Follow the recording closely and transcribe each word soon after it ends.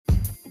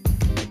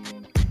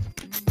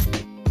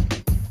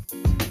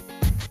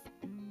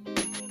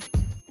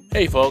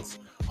Hey folks,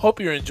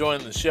 hope you're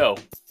enjoying the show.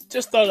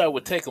 Just thought I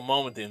would take a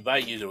moment to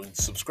invite you to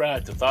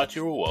subscribe to Thought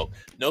You Were Woke,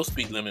 No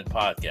Speed Limit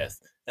Podcast,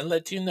 and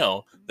let you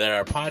know that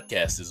our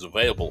podcast is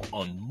available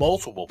on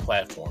multiple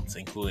platforms,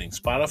 including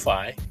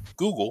Spotify,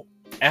 Google,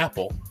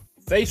 Apple,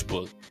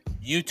 Facebook,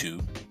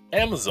 YouTube,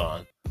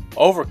 Amazon,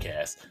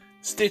 Overcast,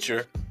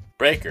 Stitcher,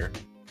 Breaker,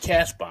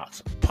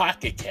 Castbox,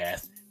 Pocket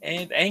Cast,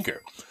 and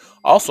Anchor.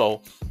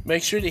 Also,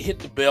 make sure to hit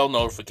the bell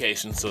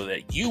notification so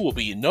that you will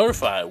be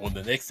notified when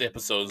the next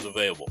episode is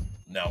available.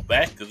 Now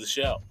back to the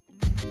show.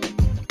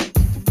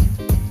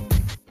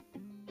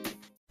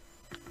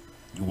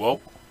 You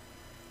woke?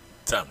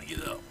 Time to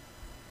get up.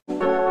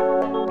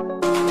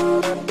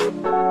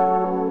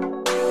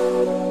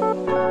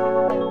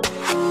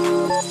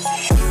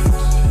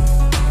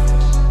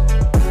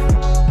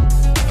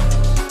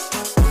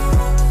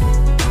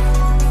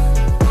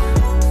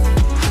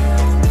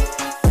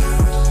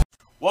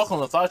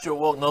 Welcome to Thought You Were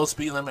Woke, No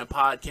Speed Limit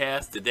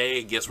Podcast. Today,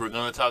 I guess we're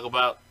going to talk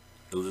about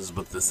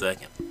Elizabeth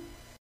II.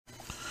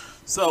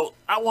 So,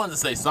 I wanted to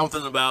say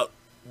something about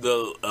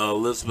the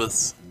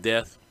Elizabeth's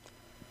death.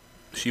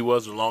 She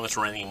was the longest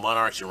reigning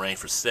monarch. She reigned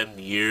for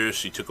 70 years.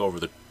 She took over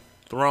the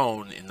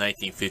throne in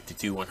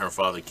 1952 when her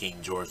father, King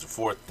George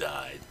IV,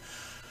 died.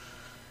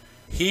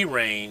 He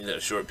reigned a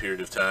short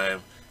period of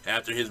time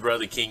after his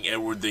brother, King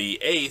Edward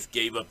VIII,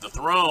 gave up the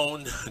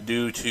throne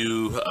due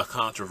to a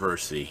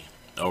controversy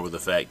over the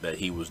fact that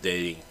he was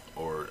dating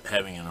or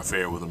having an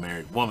affair with a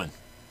married woman.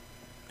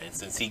 And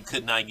since he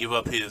could not give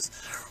up his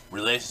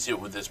relationship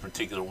with this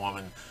particular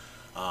woman,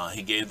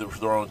 he gave the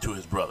throne to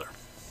his brother.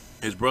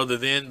 His brother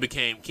then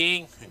became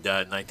king. He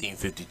died in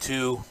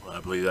 1952.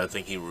 I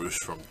think he ruled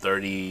from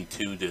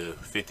 32 to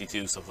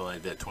 52, something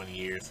like that, 20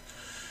 years.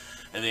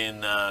 And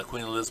then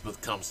Queen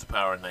Elizabeth comes to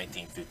power in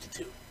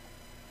 1952.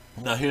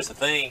 Now here's the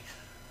thing.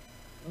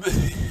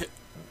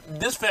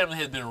 This family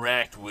has been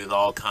racked with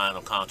all kind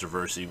of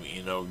controversy.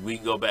 You know, we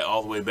can go back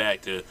all the way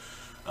back to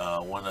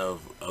one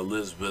of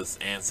Elizabeth's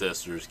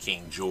ancestors,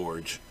 King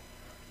George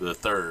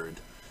III.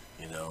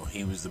 You know,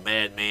 he was the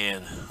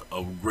madman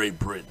of Great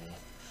Britain.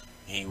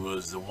 He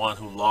was the one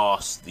who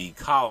lost the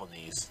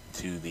colonies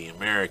to the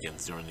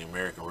Americans during the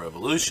American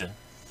Revolution.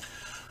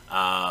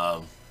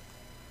 And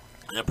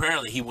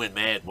apparently he went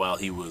mad while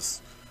he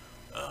was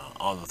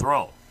on the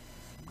throne.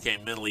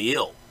 Became mentally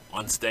ill,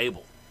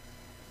 unstable.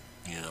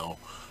 You know,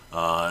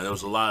 there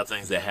was a lot of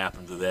things that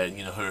happened to that.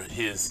 You know,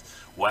 his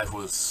wife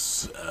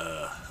was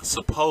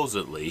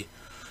supposedly,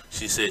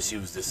 she said she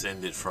was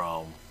descended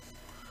from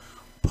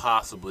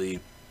possibly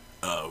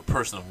a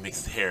person of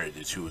mixed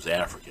heritage who was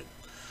African,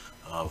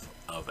 of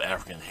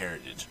African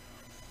heritage.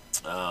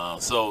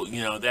 So,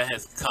 you know, that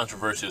has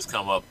controversies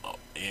come up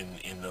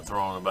in the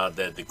throne about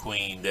that the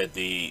queen, that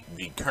the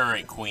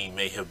current queen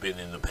may have been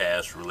in the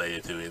past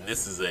related to. And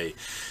this is a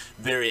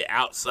very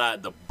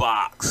outside the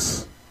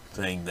box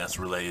thing that's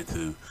related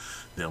to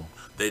them.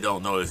 They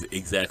don't know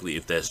exactly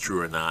if that's true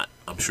or not.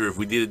 I'm sure if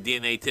we did a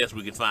DNA test,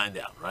 we could find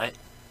out, right?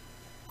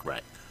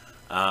 Right.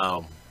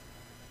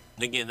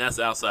 Again, that's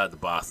outside the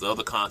box. The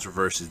other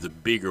controversies, the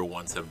bigger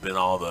ones, have been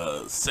all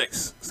the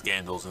sex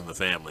scandals in the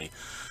family,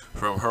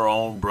 from her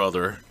own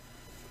brother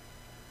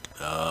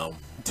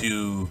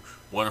to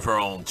one of her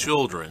own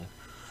children,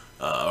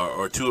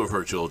 or two of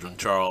her children,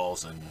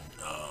 Charles and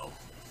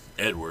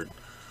Edward.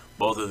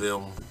 Both of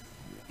them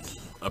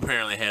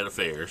apparently had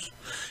affairs,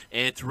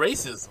 and it's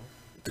racism,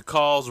 the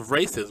cause of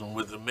racism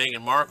with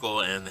Meghan Markle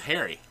and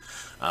Harry.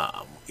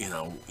 You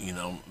know,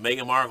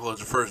 Meghan Markle is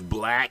the first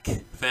black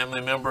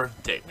family member,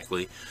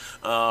 technically,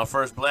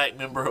 first black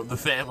member of the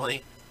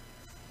family.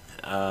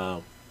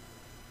 And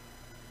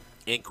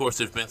of course,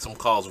 there's been some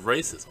cause of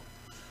racism.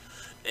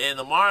 And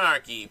the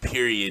monarchy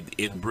period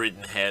in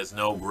Britain has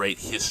no great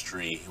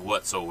history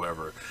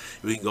whatsoever.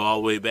 We can go all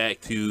the way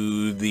back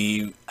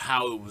to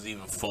how it was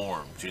even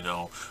formed. You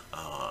know,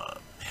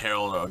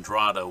 Harold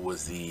Hardrada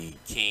was the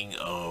king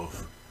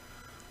of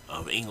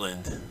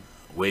England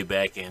way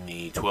back in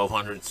the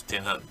 1200s,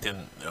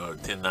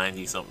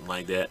 1090, something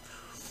like that.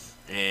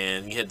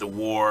 And you had the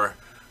war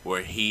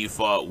where he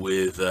fought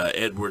with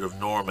Edward of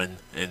Norman,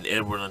 and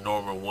Edward of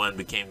Norman I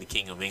became the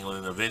king of England.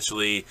 And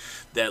eventually,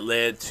 that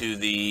led to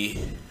the,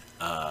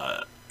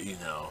 to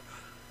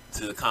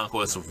the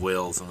conquest of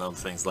Wales and other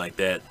things like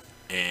that.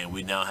 And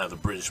we now have the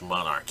British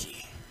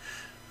monarchy.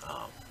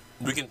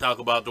 We can talk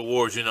about the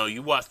wars. You know,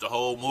 you watched the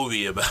whole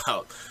movie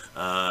about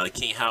how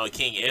King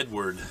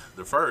Edward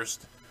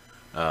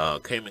I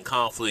came in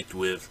conflict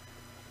with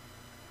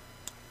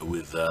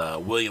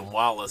William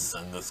Wallace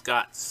and the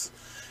Scots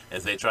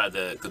as they tried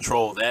to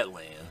control that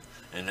land,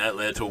 and that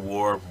led to a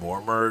war,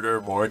 more murder,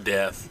 more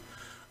death.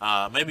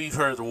 Maybe you've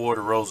heard of the War of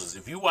the Roses.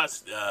 If you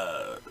watched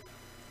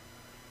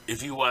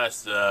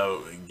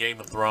Game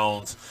of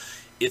Thrones,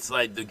 it's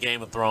like the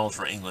Game of Thrones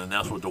for England.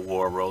 That's what the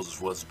War of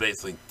Roses was.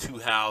 Basically, two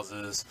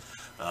houses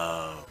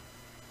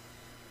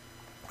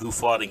who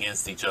fought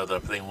against each other. I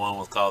think one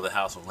was called the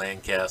House of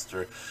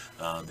Lancaster.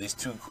 These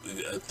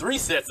three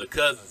sets of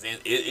cousins.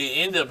 It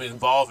ended up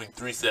involving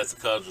three sets of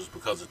cousins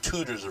because the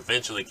Tudors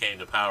eventually came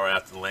to power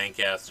after the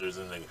Lancasters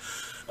and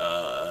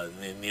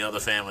and the other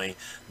family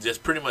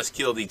just pretty much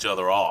killed each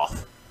other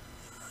off.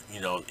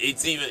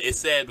 It's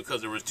sad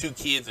because there were 2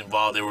 kids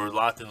involved. They were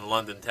locked in the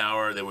London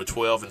Tower. They were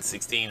 12 and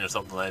 16 or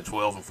something like that,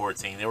 12 and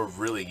 14. They were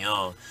really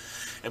young.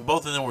 And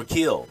both of them were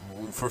killed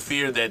for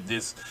fear that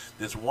this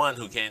one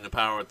who came to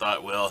power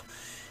thought, well,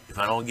 if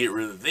I don't get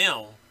rid of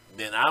them,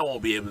 then I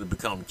won't be able to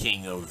become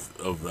king of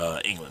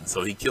England.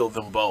 So he killed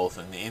them both.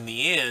 And in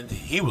the end,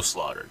 he was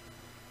slaughtered.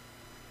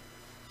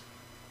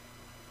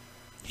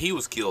 He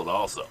was killed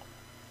also.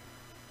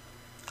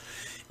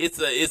 It's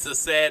a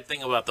sad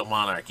thing about the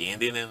monarchy.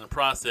 And then in the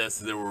process,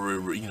 there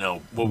were,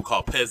 what we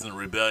call peasant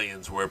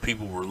rebellions, where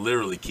people were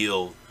literally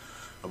killed.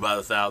 About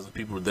 1,000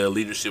 people, their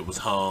leadership was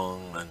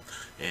hung,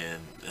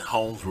 and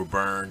homes were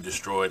burned,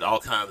 destroyed, all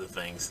kinds of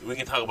things. We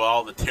can talk about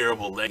all the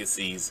terrible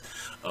legacies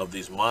of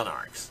these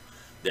monarchs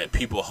that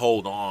people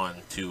hold on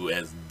to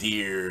as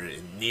dear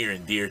and near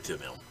and dear to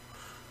them.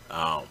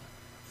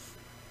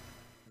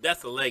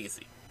 That's a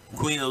legacy.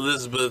 Queen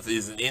Elizabeth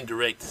is an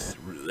indirect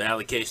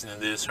allocation in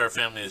this. Her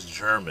family is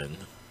German,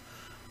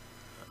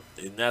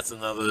 and that's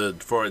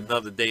for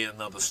another day,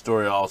 another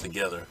story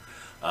altogether.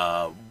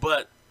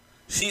 But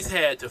she's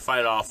had to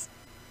fight off,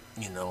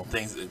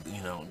 things.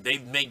 They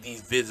make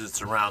these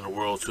visits around the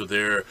world to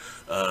their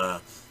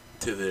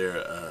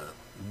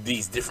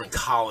these different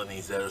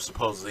colonies that are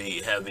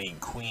supposedly have the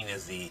queen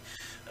as the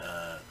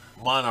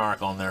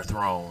monarch on their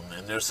throne.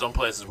 And there's some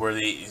places where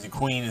the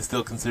queen is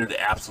still considered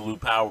absolute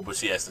power, but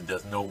she actually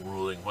does no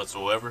ruling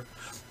whatsoever.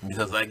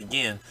 Because,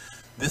 again,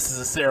 this is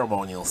a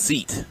ceremonial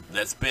seat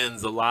that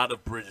spends a lot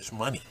of British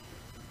money.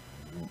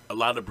 A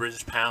lot of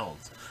British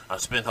pounds are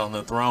spent on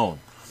the throne.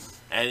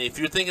 And if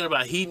you're thinking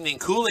about heating and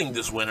cooling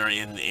this winter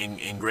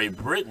in Great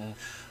Britain,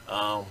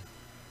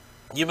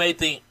 you may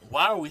think,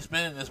 why are we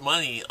spending this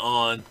money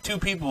on 2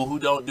 people who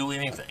don't do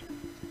anything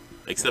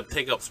except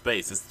take up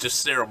space? It's just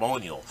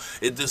ceremonial.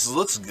 It just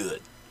looks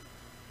good.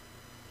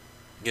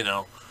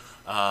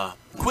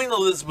 Queen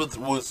Elizabeth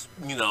was,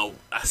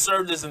 I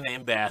served as an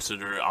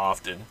ambassador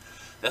often.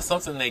 That's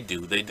something they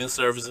do. They do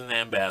serve as an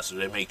ambassador.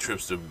 They've made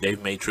trips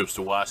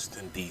to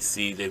Washington,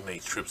 D.C. They've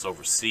made trips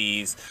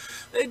overseas.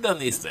 They've done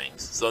these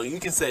things. So you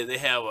can say they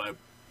have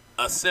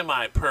a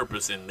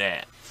semi-purpose in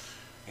that,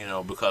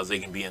 because they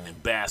can be an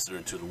ambassador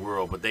to the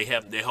world, but they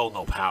hold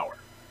no power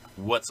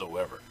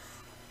whatsoever.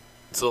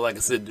 So like I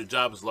said, their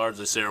job is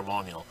largely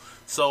ceremonial.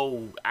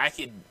 So I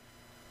could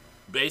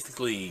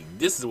basically,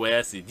 this is the way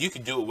I see it. You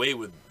could do away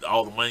with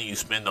all the money you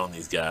spend on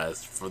these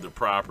guys for their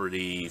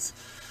properties,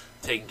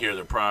 taking care of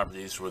their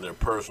properties, for their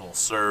personal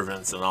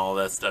servants and all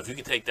that stuff. You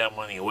can take that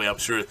money away. I'm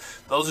sure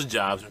those are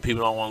jobs, and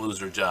people don't want to lose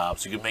their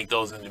jobs. You can make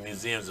those into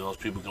museums, and those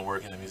people can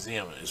work in the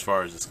museum. As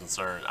far as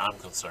I'm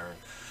concerned,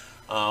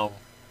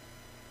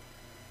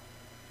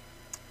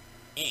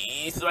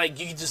 it's like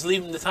you can just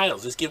leave them the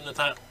titles. Just give them the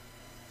title.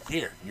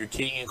 Here, you're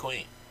king and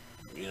queen.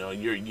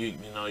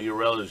 Your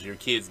relatives, your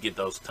kids get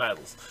those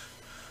titles.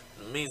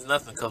 It means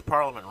nothing because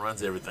Parliament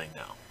runs everything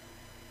now.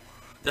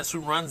 That's who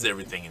runs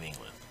everything in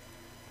England.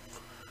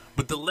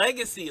 But the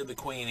legacy of the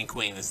Queen and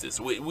Queen is this.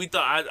 We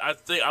thought I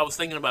was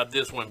thinking about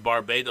this when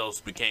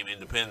Barbados became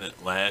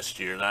independent last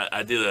year, and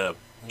I did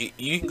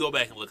you can go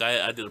back and look.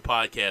 I did a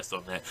podcast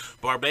on that.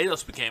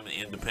 Barbados became an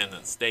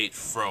independent state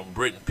from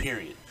Britain.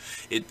 Period.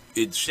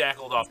 It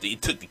shackled off.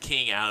 It took the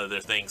king out of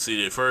their thing.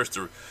 See, at first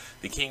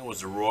the king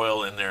was the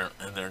royal in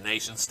their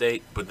nation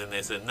state, but then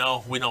they said,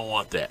 no, we don't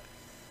want that.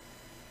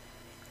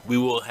 We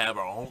will have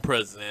our own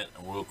president,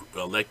 and we'll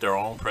elect our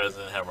own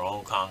president, have our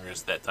own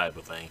Congress, that type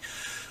of thing.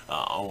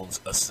 Own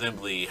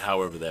assembly,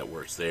 however that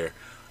works there.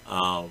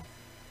 And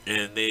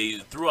they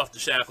threw off the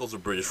shackles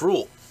of British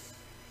rule.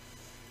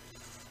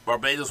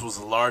 Barbados was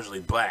a largely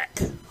black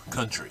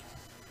country.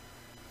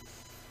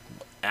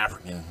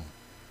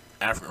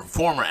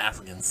 Former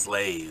African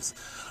slaves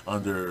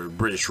under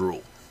British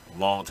rule a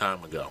long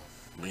time ago.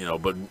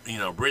 But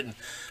Britain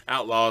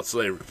outlawed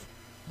slavery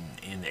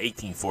in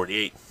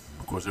 1848.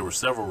 Of course, there were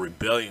several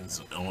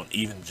rebellions on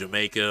even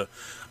Jamaica.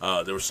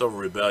 There were several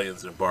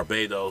rebellions in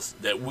Barbados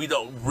that we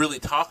don't really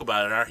talk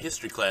about in our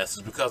history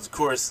classes because, of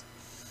course,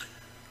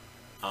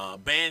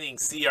 banning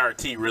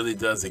CRT really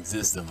does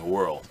exist in the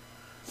world.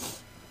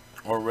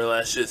 Or really,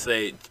 I should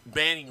say,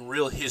 banning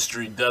real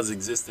history does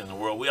exist in the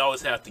world. We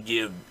always have to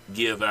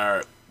give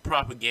our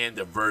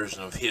propaganda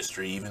version of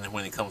history, even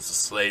when it comes to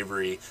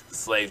slavery, the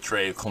slave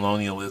trade,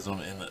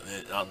 colonialism, and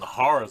the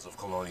horrors of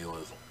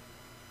colonialism.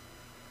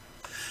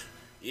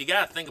 You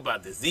got to think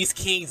about this. These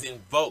kings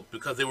invoked,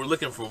 because they were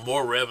looking for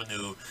more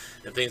revenue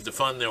and things to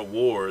fund their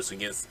wars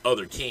against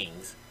other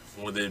kings,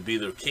 whether it be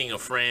the king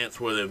of France,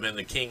 whether it been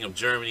the king of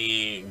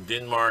Germany,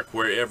 Denmark,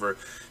 wherever.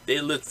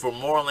 They looked for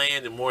more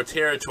land and more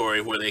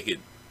territory where they could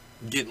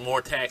get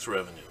more tax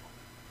revenue.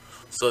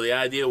 So the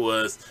idea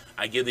was,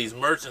 I give these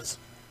merchants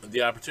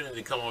the opportunity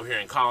to come over here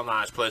and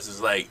colonize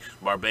places like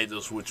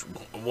Barbados, which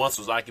once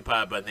was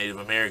occupied by Native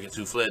Americans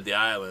who fled the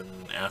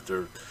island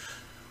after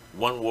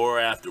one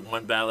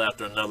battle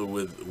after another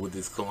with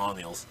these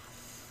colonials.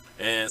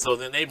 And so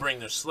then they bring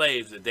their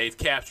slaves that they've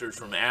captured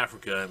from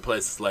Africa and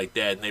places like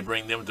that, and they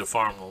bring them to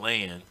farm the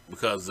land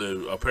because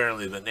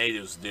apparently the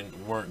natives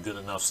weren't good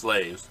enough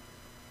slaves.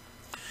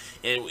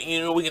 And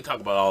we can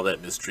talk about all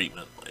that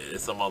mistreatment at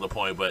some other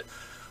point, but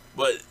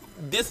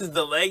this is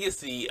the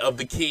legacy of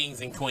the kings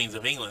and queens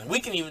of England. We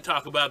can even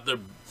talk about the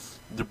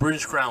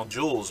British crown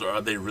jewels. Are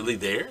they really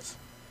theirs?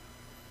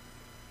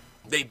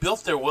 They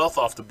built their wealth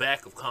off the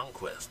back of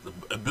conquest.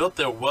 They built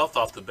their wealth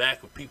off the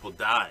back of people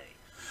dying.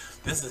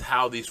 This is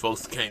how these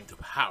folks came to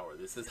power.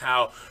 This is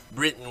how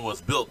Britain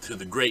was built to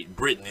the Great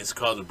Britain. It's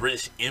called the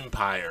British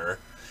Empire.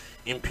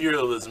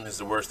 Imperialism is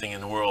the worst thing in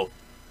the world.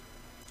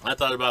 I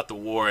thought about the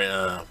war.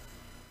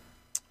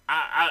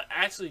 I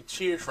actually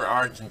cheered for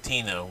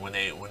Argentina when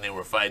they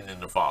were fighting in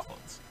the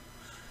Falklands.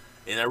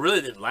 And I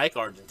really didn't like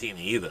Argentina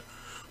either.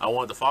 I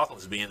wanted the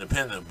Falklands to be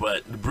independent,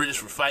 but the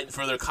British were fighting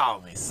for their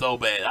colonies so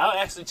bad.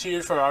 I actually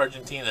cheered for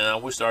Argentina, and I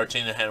wish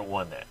Argentina had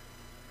won that.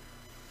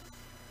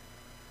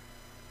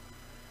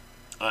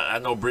 I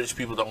know British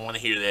people don't want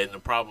to hear that, and the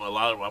problem,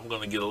 I'm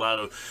going to get a lot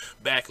of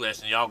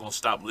backlash, and y'all going to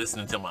stop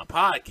listening to my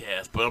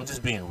podcast, but I'm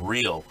just being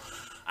real.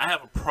 I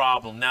have a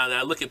problem now that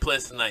I look at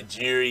places in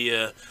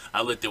Nigeria.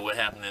 I looked at what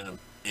happened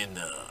in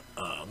the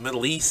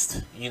Middle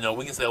East. We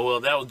can say, well,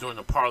 that was during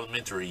the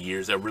parliamentary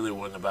years. That really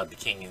wasn't about the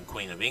king and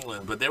queen of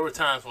England. But there were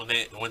times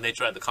when they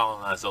tried to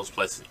colonize those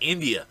places.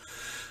 India,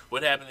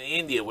 what happened in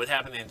India? What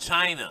happened in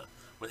China?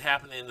 What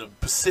happened in the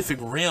Pacific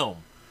Rim?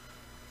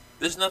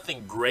 There's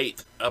nothing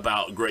great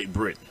about Great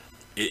Britain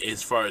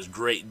as far as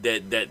great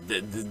that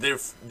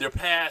their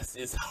past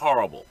is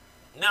horrible.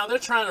 Now they're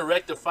trying to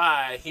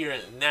rectify here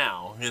and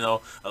now,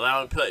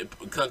 allowing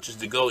countries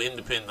to go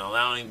independent,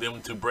 allowing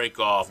them to break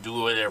off, do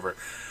whatever.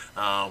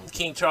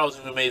 King Charles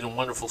even made a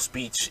wonderful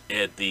speech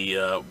at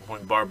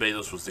when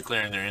Barbados was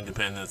declaring their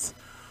independence,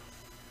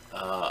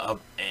 and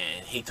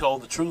he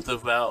told the truth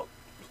about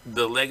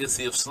the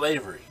legacy of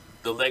slavery,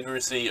 the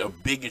legacy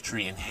of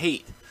bigotry and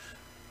hate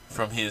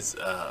from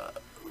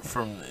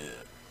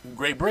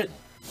Great Britain.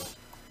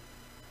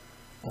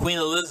 Queen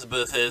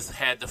Elizabeth has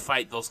had to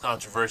fight those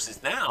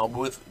controversies now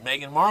with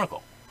Meghan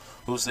Markle,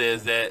 who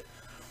says that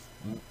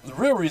the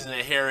real reason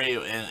that Harry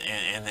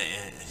and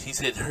he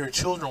said her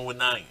children would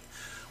not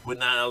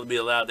be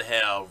allowed to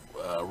have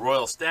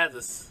royal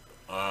status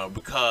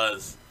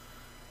because,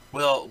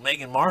 well,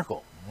 Meghan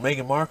Markle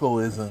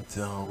isn't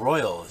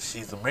royal.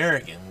 She's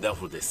American.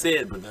 That's what they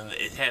said, but then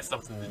it has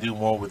something to do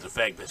more with the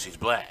fact that she's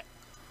black.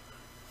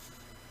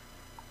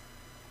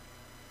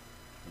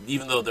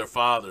 Even though their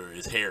father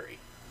is Harry,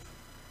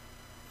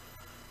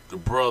 the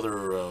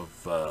brother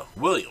of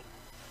William.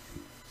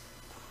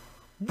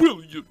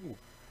 I'm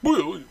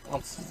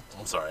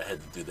sorry, I had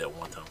to do that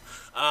one time.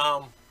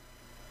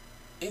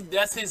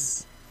 That's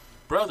his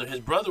brother.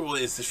 His brother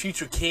is the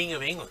future king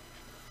of England.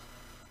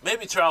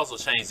 Maybe Charles will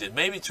change it.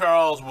 Maybe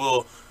Charles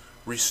will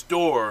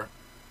restore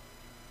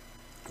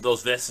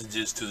those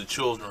vestiges to the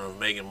children of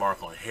Meghan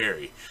Markle and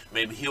Harry.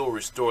 Maybe he'll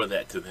restore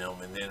that to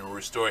them, and then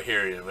restore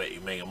Harry and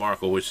Meghan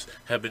Markle, which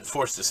have been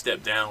forced to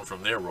step down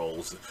from their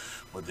roles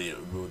with the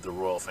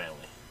royal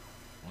family.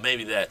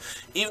 Maybe that,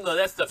 even though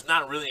that stuff's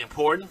not really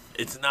important,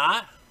 it's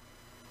not.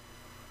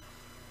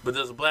 But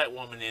there's a black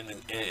woman in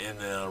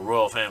the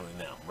royal family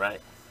now,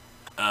 right?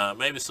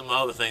 Maybe some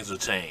other things will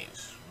change.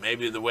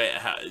 Maybe the way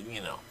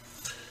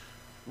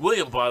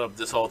William brought up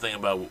this whole thing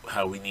about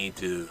how we need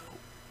to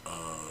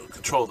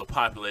control the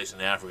population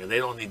in Africa. They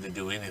don't need to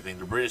do anything.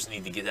 The British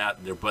need to get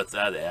their butts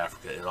out of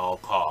Africa at all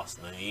costs.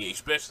 And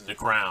especially the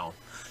crown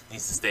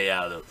needs to stay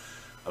out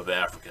of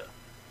Africa,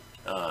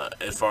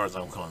 as far as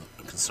I'm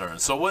concerned.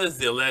 So what is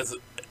the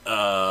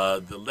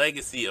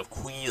legacy of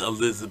Queen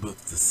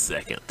Elizabeth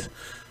II?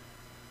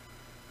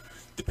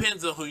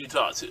 Depends on who you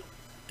talk to.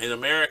 In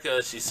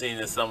America, she's seen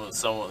as someone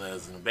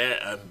as an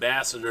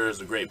ambassador, as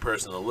a great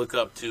person to look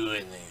up to.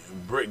 And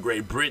in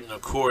Great Britain,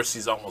 of course,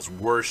 she's almost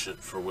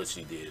worshipped for what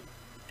she did.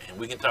 And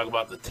we can talk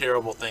about the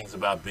terrible things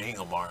about being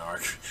a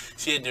monarch.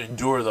 She had to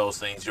endure those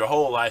things. Your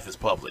whole life is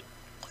public.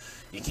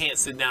 You can't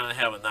sit down and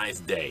have a nice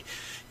day.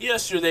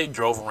 Yes, sure, they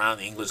drove around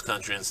the English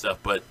country and stuff,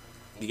 but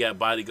you got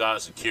bodyguard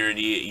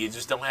security. You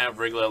just don't have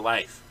regular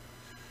life.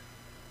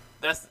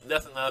 That's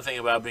another thing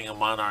about being a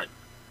monarch.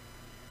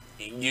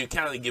 You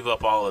kind of give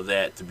up all of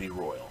that to be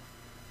royal.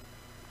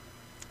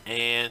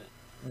 And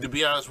to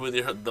be honest with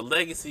you, the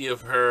legacy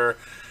of her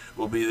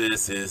will be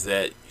is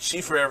that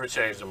she forever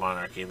changed the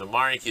monarchy. The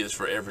monarchy is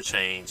forever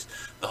changed.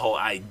 The whole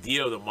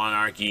idea of the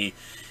monarchy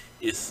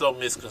is so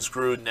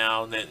misconstrued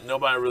now that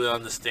nobody really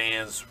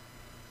understands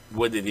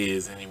what it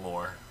is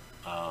anymore,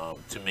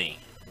 to me.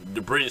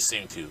 The British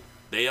seem to.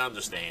 They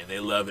understand. They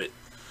love it.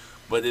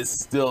 But it's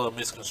still a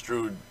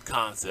misconstrued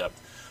concept.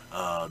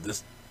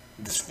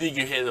 This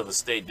figurehead of a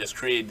state that's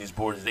created these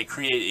borders, they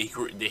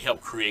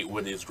help create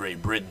what is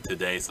Great Britain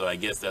today. So I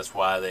guess that's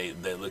why they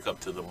look up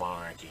to the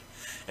monarchy.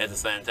 At the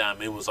same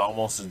time, it was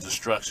almost a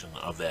destruction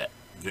of that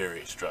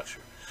very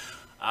structure.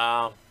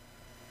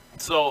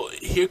 So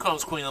here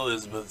comes Queen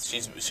Elizabeth.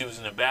 She was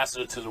an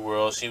ambassador to the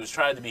world. She was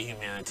trying to be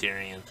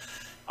humanitarian.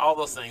 All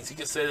those things. You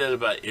can say that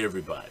about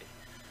everybody.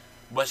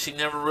 but she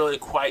never really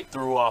quite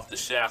threw off the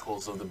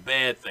shackles of the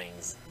bad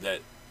things that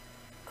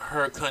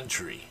her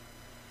country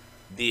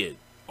did,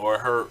 or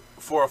her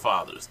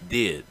forefathers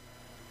did.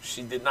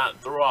 She did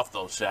not throw off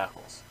those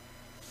shackles.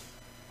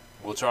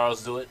 Will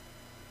Charles do it?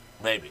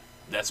 Maybe.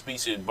 That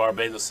speech in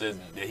Barbados says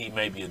that he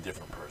may be a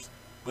different person.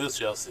 We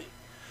shall see.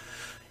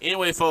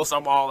 Anyway, folks,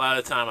 I'm all out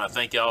of time. I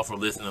thank y'all for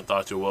listening to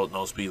Thought Your Woke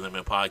No Speed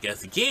Limit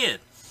podcast. Again,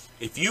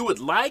 if you would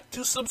like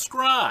to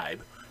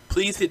subscribe,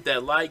 please hit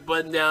that like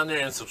button down there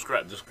and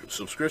subscribe. The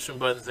subscription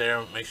button's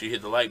there. Make sure you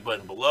hit the like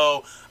button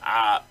below.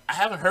 I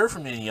haven't heard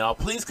from any of y'all.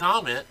 Please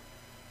comment.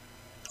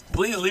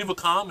 Please leave a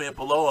comment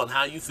below on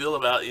how you feel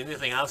about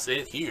anything I've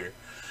said here.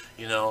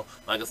 You know,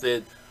 like I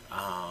said,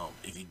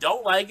 if you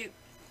don't like it,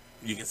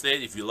 you can say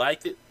it. If you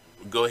liked it,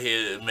 go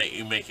ahead and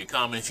make your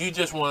comment. If you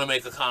just want to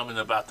make a comment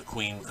about the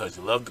Queen because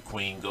you love the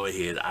Queen, go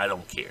ahead. I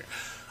don't care.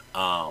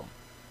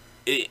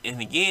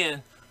 And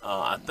again,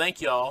 I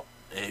thank y'all.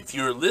 If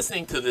you're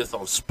listening to this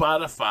on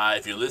Spotify,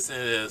 if you're listening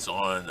to this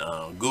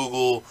on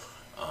Google,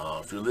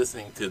 if you're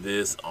listening to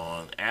this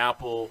on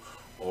Apple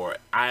or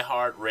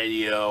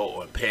iHeartRadio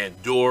or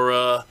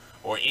Pandora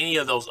or any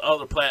of those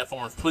other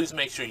platforms, please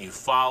make sure you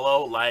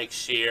follow, like,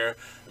 share,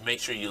 and make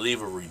sure you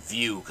leave a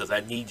review because I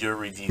need your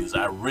reviews.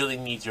 I really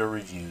need your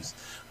reviews.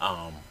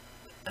 And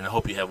I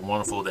hope you have a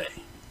wonderful day.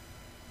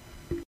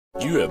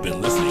 You have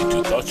been listening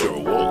to Thought You Were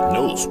Woke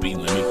No Speed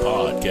Limit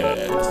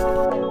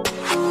podcast.